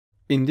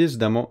In this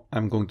demo,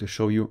 I'm going to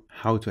show you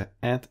how to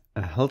add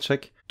a health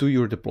check to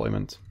your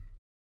deployment.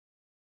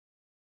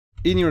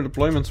 In your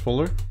deployments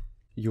folder,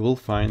 you will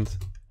find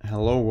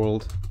hello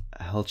world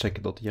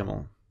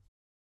healthcheck.yaml.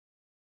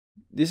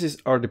 This is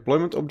our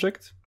deployment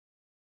object.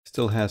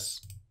 Still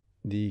has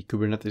the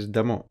Kubernetes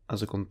demo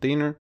as a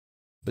container,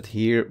 but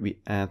here we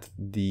add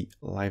the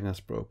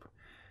liveness probe.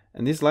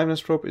 And this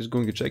liveness probe is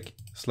going to check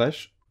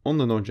 / on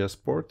the Node.js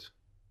port,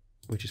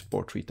 which is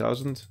port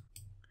 3000.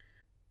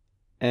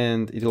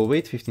 And it will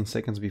wait 15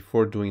 seconds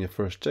before doing the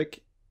first check.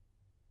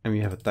 And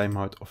we have a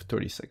timeout of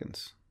 30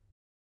 seconds.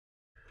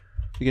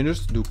 We can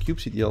just do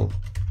kubectl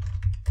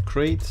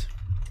create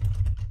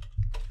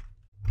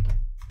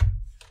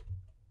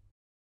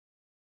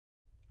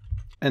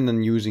and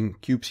then using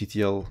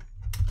kubectl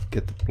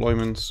get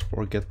deployments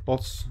or get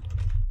pods,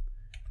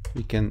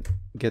 we can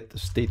get the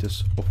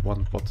status of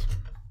one pod.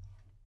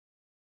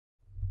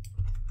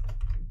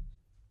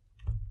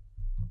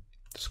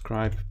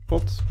 Describe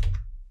pod.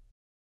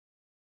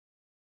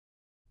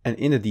 And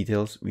in the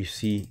details, we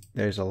see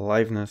there's a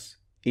liveness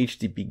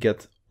HTTP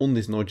GET on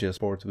this Node.js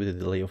port with a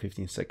delay of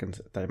 15 seconds,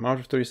 a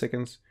timeout of 30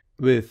 seconds,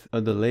 with a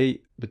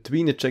delay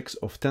between the checks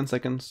of 10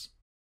 seconds.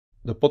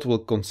 The pod will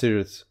consider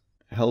it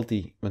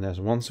healthy when there's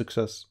 1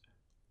 success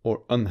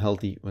or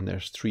unhealthy when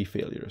there's 3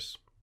 failures.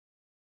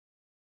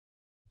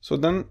 So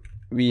then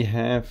we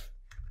have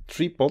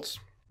 3 pods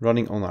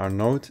running on our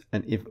node,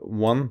 and if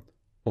one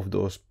of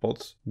those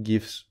pods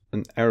gives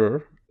an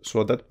error,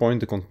 so at that point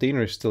the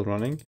container is still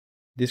running,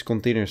 this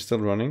container is still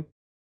running,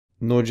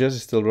 Node.js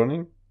is still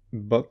running,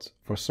 but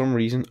for some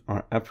reason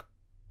our app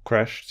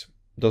crashed,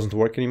 doesn't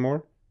work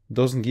anymore,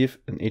 doesn't give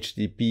an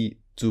HTTP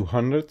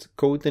 200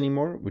 code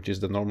anymore, which is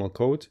the normal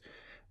code,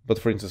 but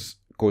for instance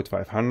code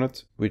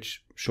 500,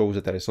 which shows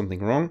that there is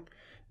something wrong,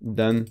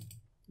 then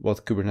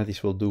what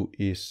Kubernetes will do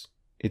is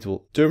it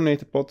will terminate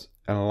the pod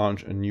and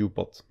launch a new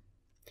pod.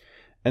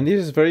 And this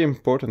is very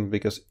important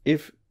because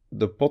if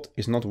the pod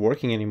is not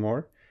working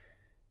anymore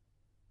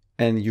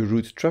and you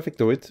route traffic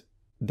to it,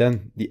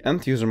 then the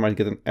end user might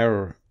get an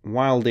error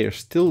while there are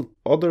still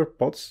other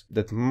pods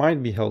that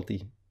might be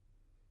healthy.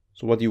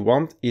 So what you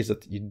want is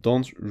that you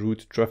don't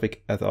route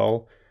traffic at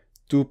all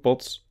to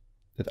pods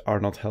that are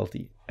not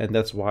healthy. And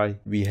that's why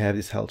we have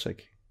this health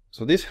check.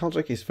 So this health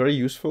check is very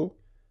useful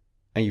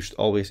and you should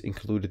always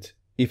include it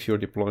if you're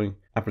deploying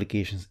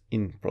applications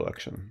in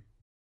production.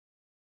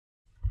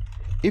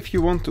 If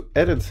you want to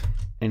edit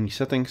any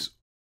settings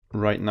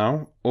right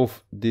now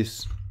of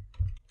this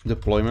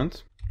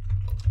deployment,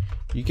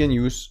 you can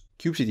use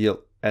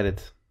kubectl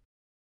edit.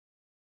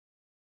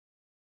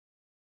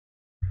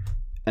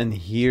 And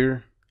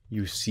here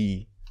you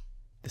see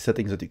the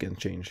settings that you can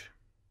change.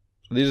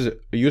 So this is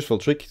a useful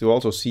trick to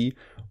also see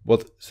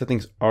what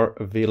settings are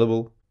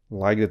available,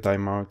 like the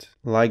timeout,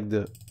 like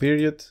the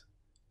period,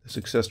 the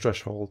success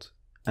threshold,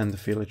 and the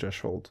failure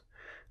threshold.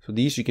 So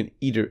these you can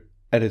either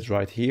edit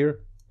right here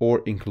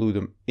or include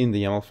them in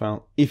the YAML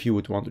file if you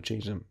would want to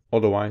change them.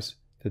 Otherwise,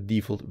 the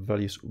default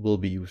values will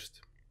be used.